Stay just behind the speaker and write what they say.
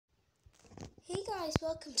guys,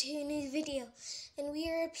 welcome to a new video, and we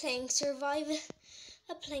are playing Survive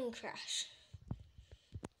a Plane Crash.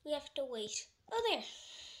 We have to wait. Oh, there.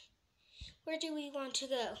 Where do we want to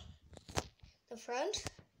go? The front?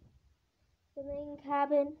 The main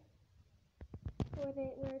cabin? Or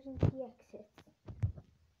the emergency exits?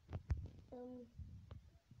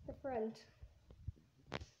 The front.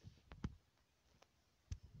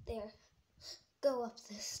 There. Go up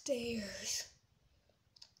the stairs.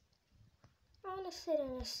 I want to sit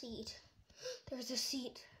in a seat. There's a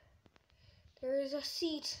seat. There is a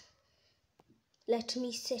seat. Let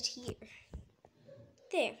me sit here.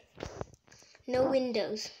 There. No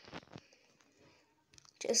windows.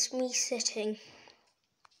 Just me sitting.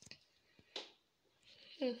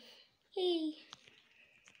 Hey.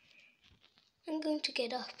 I'm going to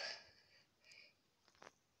get up.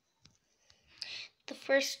 The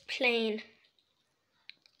first plane.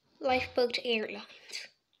 Lifeboat Airlines.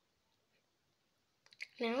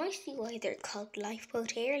 Now I see why they're called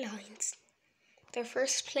Lifeboat Airlines. Their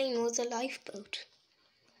first plane was a lifeboat.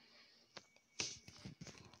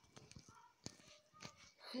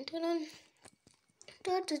 Dun,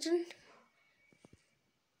 dun, dun, dun.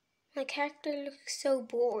 My character looks so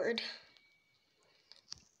bored.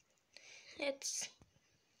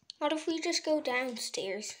 What if we just go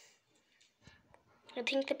downstairs? I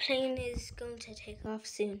think the plane is going to take off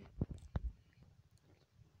soon.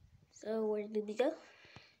 So where do we go?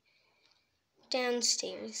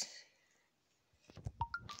 Downstairs.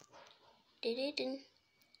 Here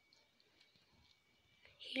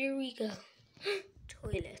we go.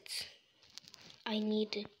 Toilets. I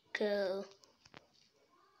need to go.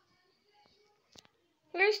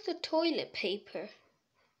 Where's the toilet paper?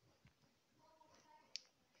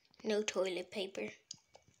 No toilet paper.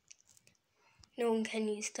 No one can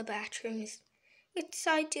use the bathrooms. Which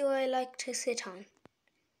side do I like to sit on?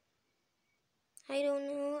 I don't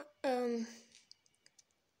know.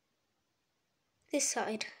 This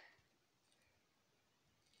side.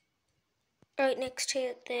 Right next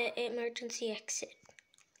to the emergency exit.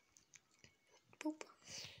 Boop.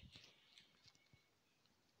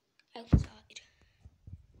 Outside.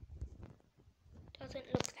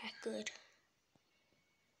 Doesn't look that good.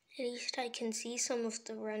 At least I can see some of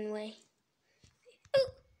the runway.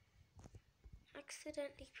 Oh!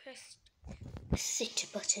 Accidentally pressed the sit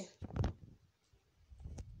button.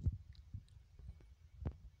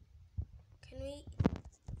 Can we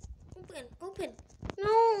open? No,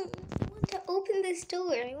 I want to open this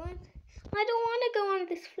door. I don't want to go on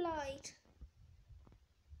this flight.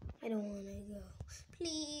 I don't want to go.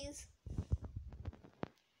 Please.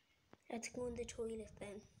 Let's go in the toilet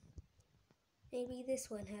then. Maybe this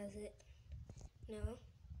one has it. No.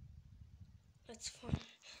 That's fine.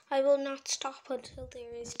 I will not stop until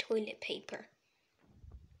there is toilet paper.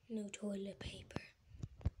 No toilet paper.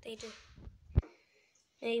 They do.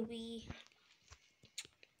 Maybe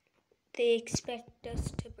they expect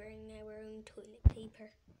us to bring our own toilet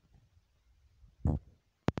paper.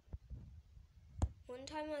 One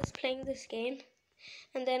time I was playing this game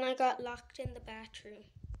and then I got locked in the bathroom.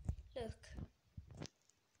 Look.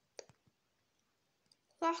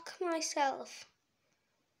 Lock myself.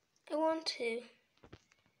 I want to.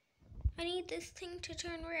 I need this thing to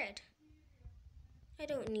turn red. I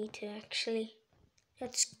don't need to actually.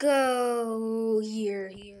 Let's go.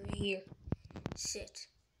 Here. Sit.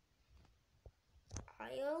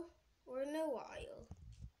 Aisle or no aisle?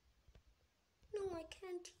 No, I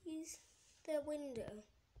can't use the window.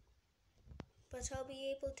 But I'll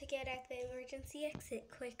be able to get at the emergency exit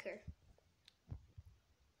quicker.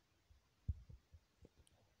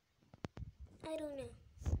 I don't know.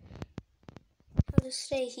 I'll just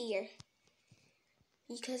stay here.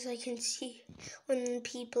 Because I can see when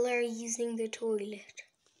people are using the toilet.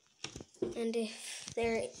 And if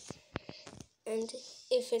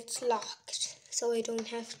it's locked. So I don't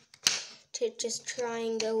have to just try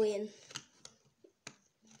and go in.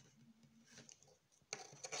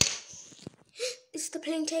 Is the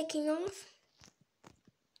plane taking off?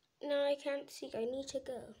 No, I can't see. I need to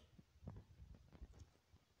go.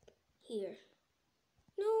 Here.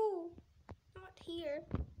 No, not here.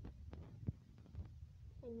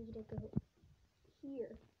 I need to go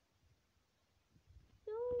here.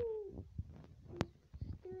 No,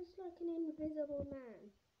 there's like an invisible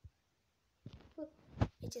man. Look,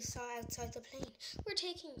 I just saw outside the plane. We're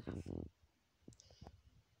taking off.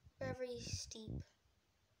 Very steep.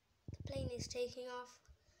 The plane is taking off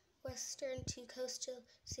western to coastal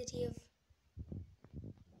city of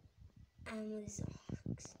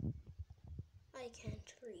Amazox. I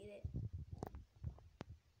can't read it.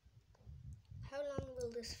 How long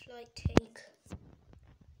will this flight take?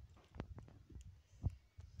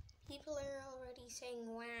 People are already saying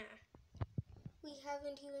wah. We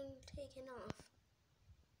haven't even taken off.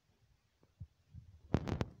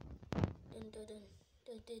 Dun dun dun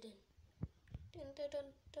dun dun dun dun dun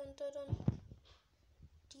dun dun dun.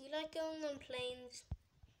 Do you like going on planes?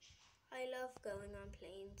 I love going on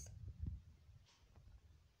planes.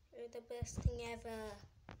 They're the best thing ever.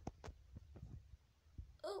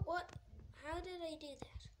 Oh, what? How did I do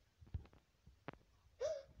that?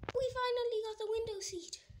 We finally got the window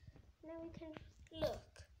seat. Now we can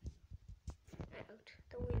look out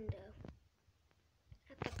the window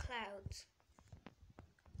at the clouds.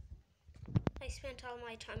 I spent all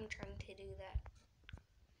my time trying to do that.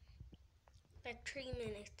 Like 3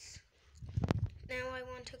 minutes. Now I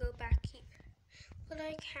want to go back here. But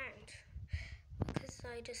I can't. Because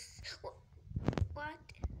I just... What?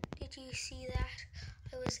 Did you see that?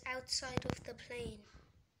 I was outside of the plane.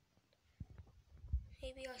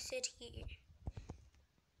 Maybe I sit here.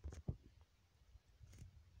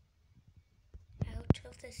 Out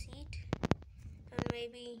of the seat. And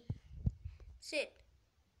maybe sit.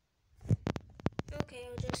 Okay,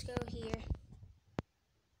 I'll just go here.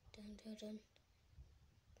 Dun dun dun.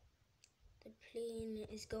 The plane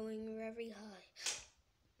is going very high.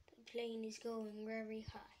 The plane is going very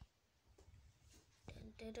high.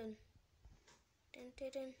 Dun dun dun. Dun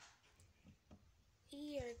dun dun.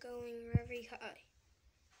 We are going very high.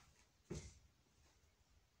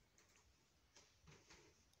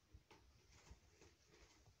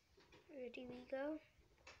 Where do we go?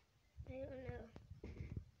 I don't know.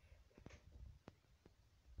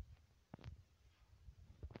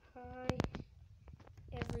 Hi,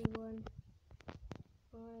 everyone.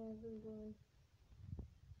 Hi, everyone.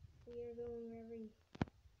 We are going very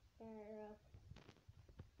far up.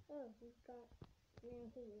 Oh, we've got now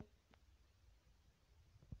here.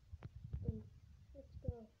 Let's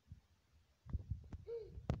go.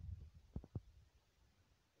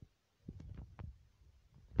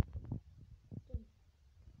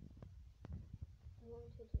 I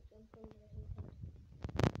wanted to jump over his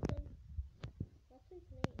head. What's his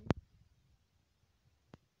name?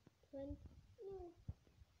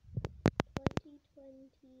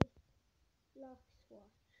 2020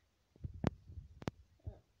 Lockswatch.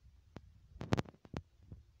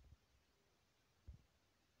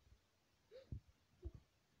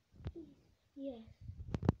 Yes.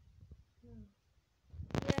 No.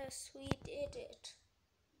 Yes, we did it.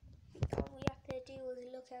 All we have to do is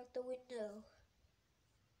look out the window.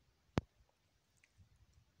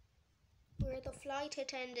 We're the flight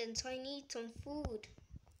attendants. I need some food.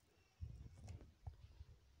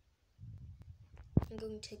 I'm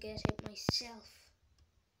going to get it myself.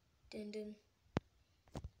 Dun dun.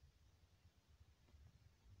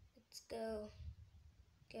 Let's go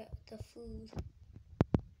get the food.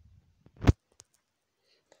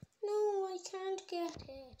 No, I can't get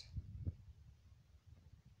it.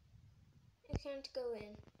 I can't go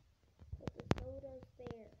in. But the soda's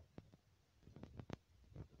there.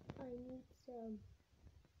 I need some.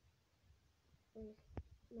 Where's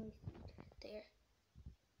my seat? There.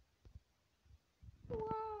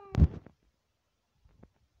 Why?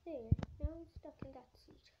 There. Now I'm stuck in that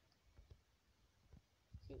seat.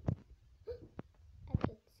 See? I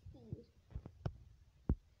get scared.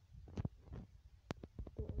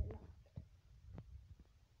 Door locked.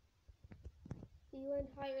 We went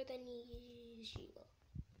higher than usual.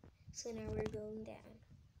 So now we're going down.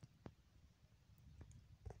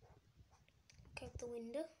 Look out the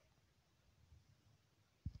window.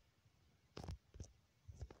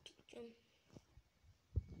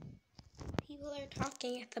 People are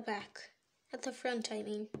talking at the back. At the front, I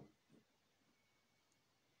mean.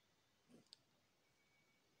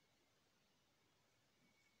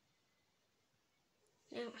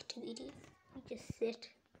 Now what do? We just sit.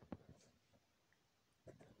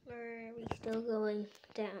 Or are we still going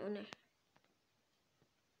down?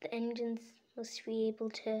 The engines must be able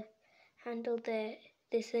to handle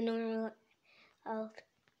this at normal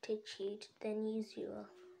altitude than usual.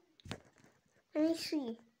 Let me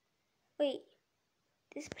see. Wait,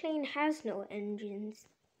 this plane has no engines.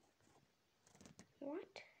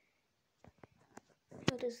 What?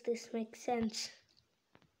 How does this make sense?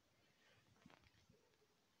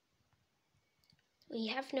 We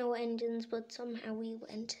have no engines, but somehow we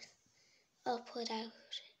went up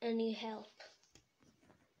without any help.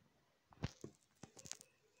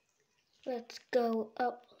 Let's go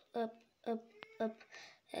up, up, up, up.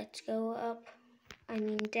 Let's go up. I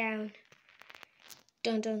mean down.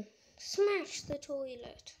 Dun dun. Smash the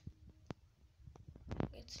toilet.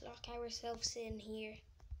 Let's lock ourselves in here.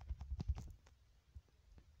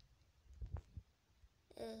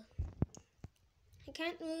 I I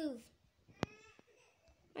can't move.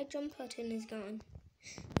 My jump button is gone.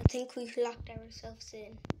 I think we've locked ourselves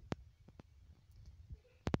in.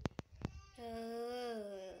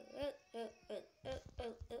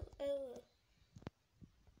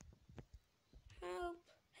 Help!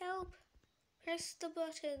 Help! Press the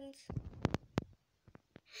buttons.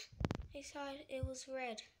 I thought it was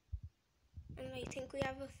red. And I think we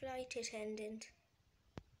have a flight attendant.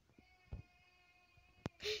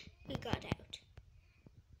 We got out.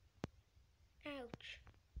 Ouch.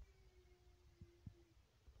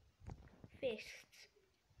 Fists.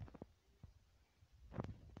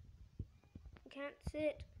 I can't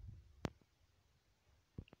sit.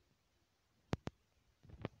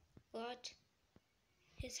 What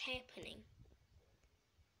is happening?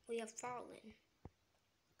 We have fallen.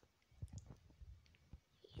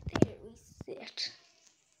 There we sit.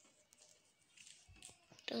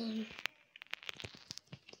 Done.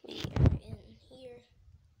 We are in here.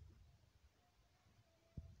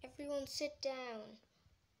 Everyone sit down.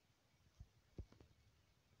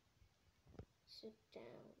 Sit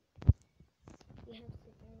down. We have to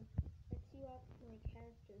sit down. Let's see what my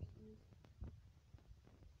character sees.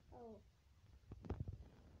 Oh.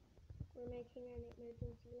 We're making an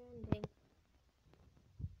emergency landing.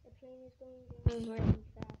 The plane is going down really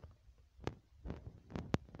fast.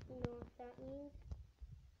 You know what that means?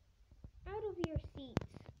 Out of your seats.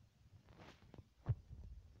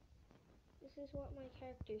 This is what my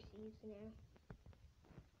character sees now.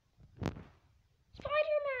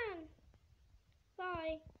 Spider-Man!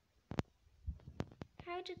 Bye.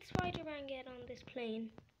 How did Spider-Man get on this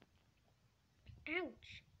plane?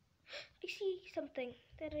 Ouch. I see something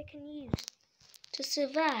that I can use to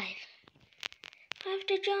survive. I have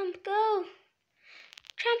to jump. Go.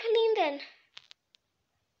 Trampoline then.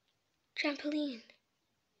 Trampoline.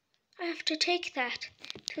 I have to take that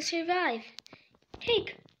to survive.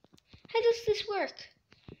 Take. How does this work?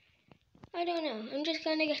 I don't know. I'm just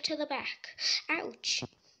going to get to the back. Ouch.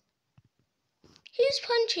 Who's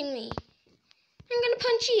punching me? I'm going to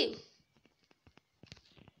punch you.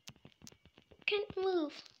 Can't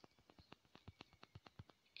move.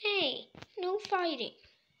 Hey, no fighting.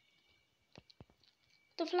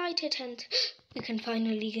 The flight attendant. We can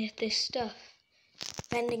finally get this stuff.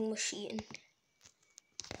 Vending machine.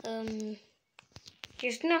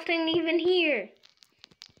 There's nothing even here.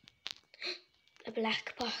 A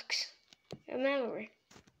black box. Remember,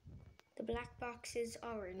 the black box is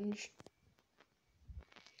orange.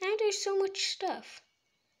 Now there's so much stuff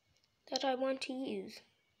that I want to use.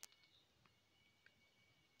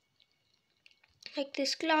 Like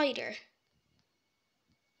this glider.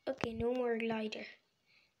 Okay, no more glider.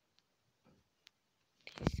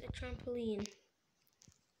 There's a trampoline.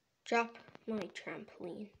 Drop my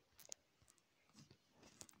trampoline.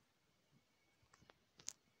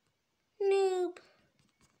 Noob.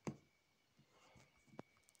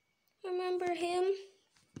 Remember him?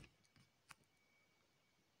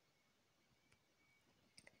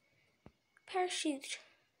 Parachute.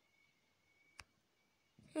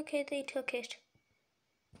 Okay, they took it.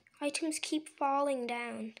 Items keep falling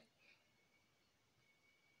down.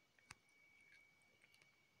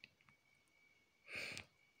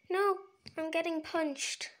 No, I'm getting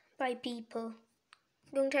punched by people.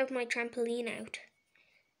 I'm going to have my trampoline out.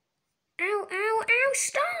 Ow, ow, ow,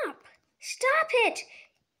 stop! Stop it!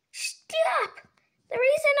 Stop! The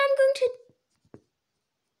reason I'm going to...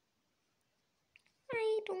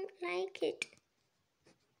 I don't like it.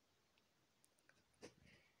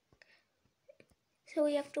 So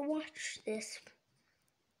we have to watch this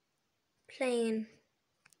plane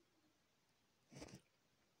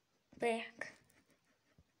back.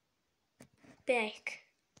 Back.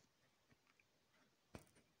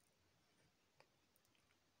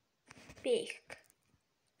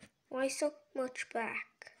 Why so much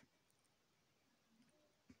back?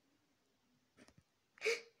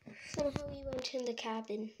 Somehow we went in the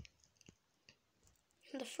cabin.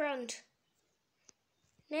 In the front.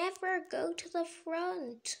 Never go to the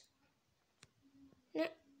front. No.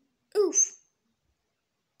 Oof.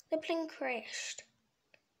 The plane crashed.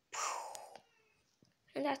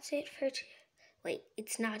 And that's it for today. Wait,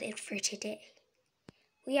 it's not it for today.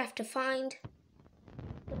 We have to find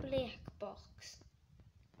the black box.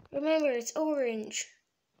 Remember, it's orange.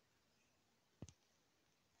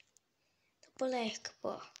 The black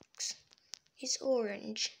box is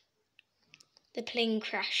orange. The plane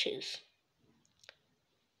crashes.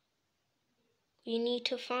 We need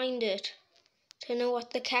to find it to know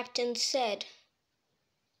what the captain said.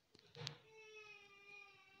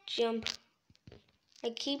 Jump. I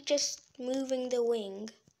keep just moving the wing.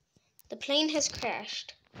 The plane has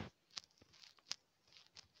crashed.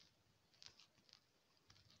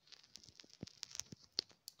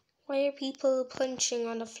 Why are people punching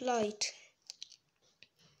on a flight?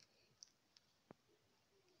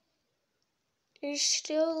 There's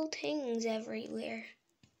still things everywhere.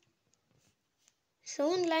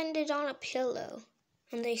 Someone landed on a pillow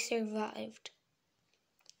and they survived.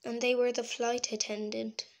 And they were the flight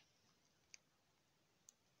attendant.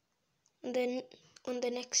 And then when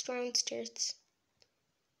the next round starts,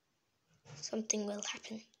 something will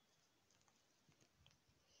happen.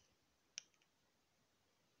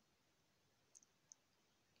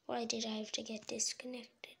 Why did I have to get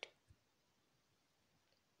disconnected?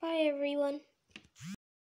 Bye everyone.